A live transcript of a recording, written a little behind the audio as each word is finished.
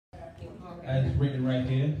as written right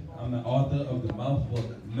here. I'm the author of the Mouth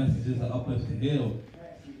Book, Messages of Uplift to Heal.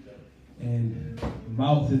 And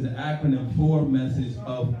MOUTH is an acronym for Message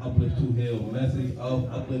of Uplift to Heal. Message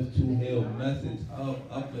of Uplift to Heal. Message of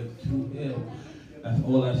Uplift to Heal. That's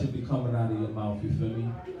all that should be coming out of your mouth, you feel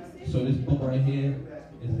me? So this book right here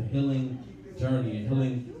is a healing journey, a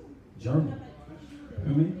healing journey. You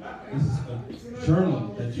feel me? This is a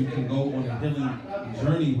journal that you can go on a healing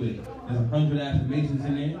journey with. There's 100 affirmations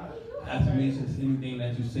in there. Affirmations, anything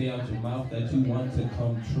that you say out your mouth that you want to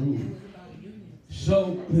come true.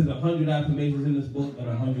 So there's 100 affirmations in this book and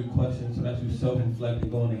 100 questions so that you self-reflect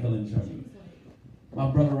and go on a healing journey. My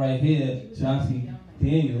brother right here, Jossie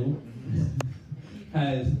Daniel,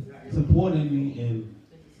 has supported me and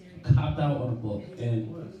copped out on the book.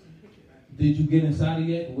 And did you get inside it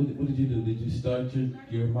yet? What did you do? Did you start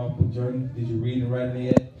your mouth book journey? Did you read and write it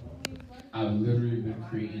yet? I've literally been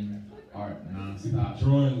creating art nonstop.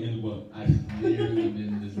 Drawing in the book. I've literally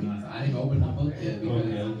been just nonstop. I didn't even open the book yet because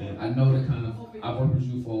I know the kind of, I've worked with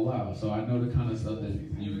you for a while, so I know the kind of stuff that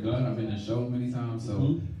you've done. I've been in shows many times,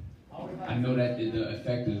 so I know that the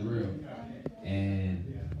effect is real.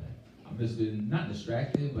 And I've just been, not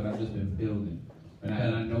distracted, but I've just been building. And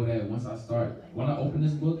I know that once I start, when I open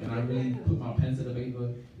this book and I really put my pen to the paper,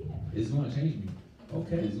 it's going to change me.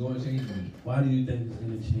 Okay. It's going to change me. Why do you think it's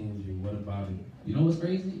going to change you? What about it? You know what's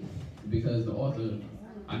crazy? Because the author,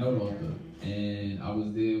 I know the author, and I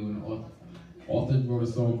was there when the author wrote a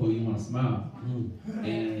song called You Wanna Smile.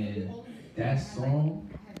 And that song,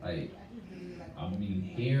 like, I mean,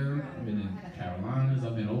 here, I've been in Carolinas,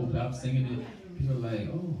 I've been over, I'm singing it, people are like,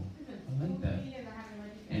 oh, I like that.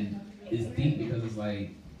 And it's deep because it's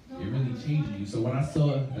like, it really changes you. So when I saw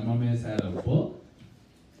that my man's had a book,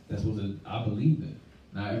 that's what I believed it.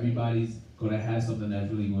 Now everybody's gonna have something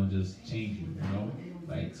that's really gonna just change you, you know?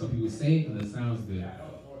 Like some people say it because it sounds good.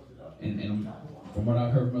 And from what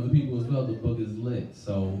I've heard from other people as well, the book is lit.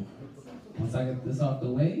 So once I get this off the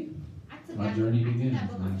way, my journey begins.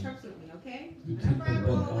 You took the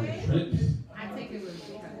book on trips? I take it with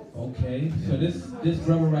me. Okay, so this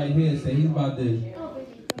brother right here said he's about to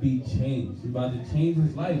be changed. He's about to change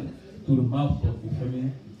his life through the mouth book, you feel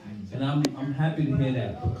me? And I'm happy to hear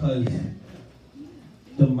that because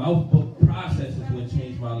the mouth book process is what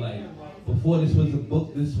changed my life. Before this was a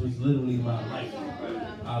book, this was literally my life.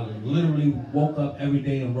 I literally woke up every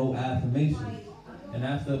day and wrote affirmations. And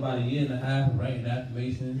after about a year and a half of writing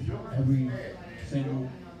affirmations every single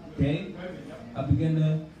day, I began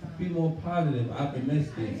to be more positive,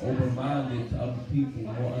 optimistic, open-minded to other people,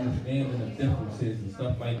 more understanding of differences and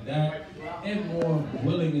stuff like that, and more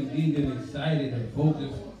willing and eager and excited and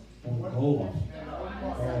focused on goals.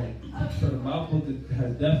 So the mouth book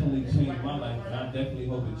has definitely changed my life, and I definitely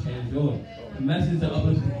hope it changed yours. The message of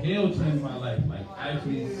Uplift to Heal changed my life. Like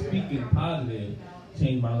actually speaking positive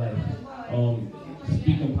changed my life.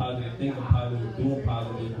 Speaking positive, thinking positive, doing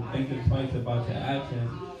positive, and thinking twice about your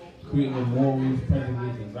actions, creating morals,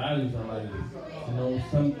 principles, and values in life. You know,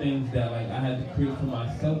 some things that like I had to create for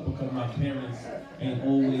myself because my parents ain't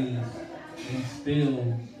always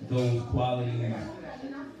instill those qualities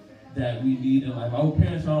that we need in life. Our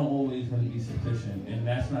parents aren't always going to be sufficient, and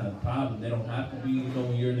that's not a problem. They don't have to be. You know,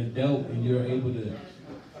 when you're an adult and you're able to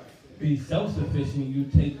be self-sufficient, you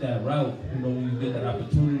take that route. You know, when you get that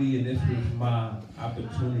opportunity, and this was my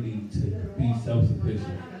opportunity to be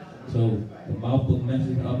self-sufficient. So the mouth book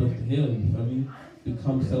message of Uplift to Heal, you feel me?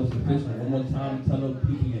 Become self-sufficient. One more time, tell the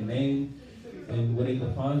people your name and where they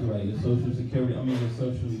can find you at, your social security, your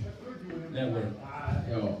social network.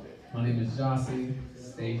 Yo, my name is Jossie.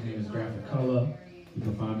 Stage name is Graphic Color. You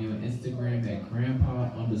can find me on Instagram at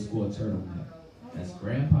grandpa_turtleneck. That's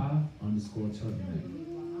grandpa_turtleneck.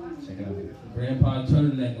 Check it out. Grandpa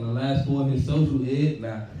Turtleneck, and the last four of his social is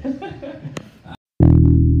nah.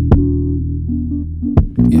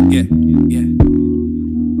 Yeah. Yeah,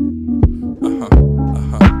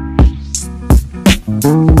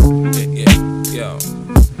 yo.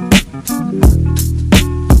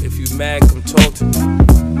 If you mad, come talk to me.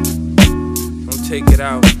 Don't take it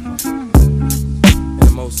out in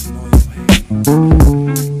the most annoying way.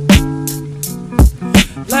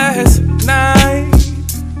 Last night,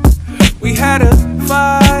 we had a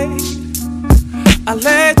fight. I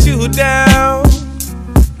let you down.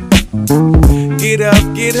 Get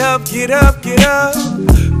up, get up, get up, get up.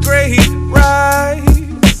 Great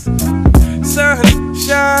rise,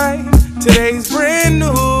 sunshine. Today's brand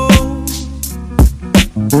new.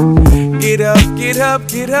 Get up, get up,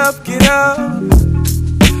 get up, get up.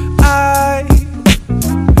 I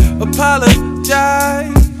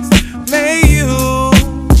apologize. May you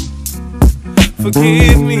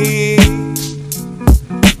forgive me.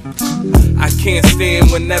 I can't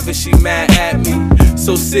stand whenever she mad at me.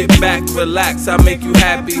 So sit back, relax, I'll make you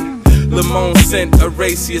happy. Limon scent,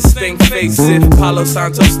 erase your stink face. If Palo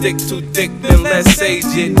Santo stick too thick, then let's sage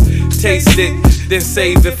it. Taste it, then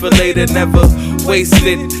save it for later, never waste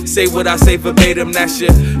it. Say what I say verbatim, that's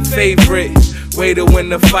your favorite way to win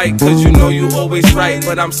the fight, cause you know you always right,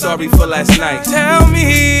 but I'm sorry for last night. Tell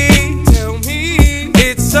me,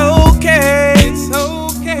 it's okay,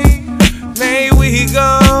 may we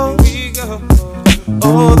go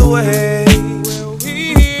all the way.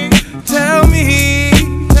 Tell me,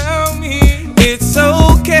 it's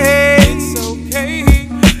okay,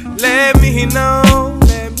 let me know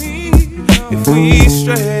if we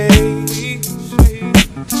stray.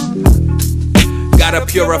 Gotta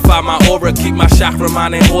purify my aura, keep my chakra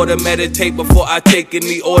mind in order. Meditate before I take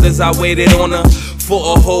any orders. I waited on her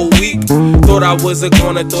for a whole week. Thought I wasn't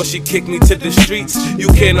gonna, thought she kicked me to the streets. You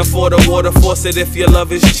can't afford a water faucet if your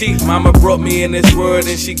love is cheap. Mama brought me in this world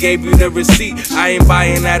and she gave you the receipt. I ain't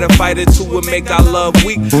buying that, a fight or two would make our love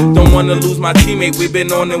weak. Don't wanna lose my teammate, we've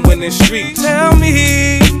been on the winning streak. Tell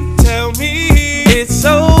me, it's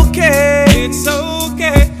okay,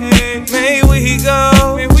 may we go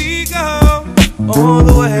all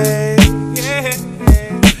the way. Yeah.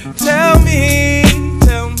 Tell me,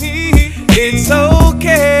 it's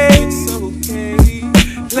okay,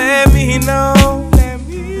 let me know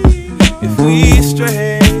if we stray.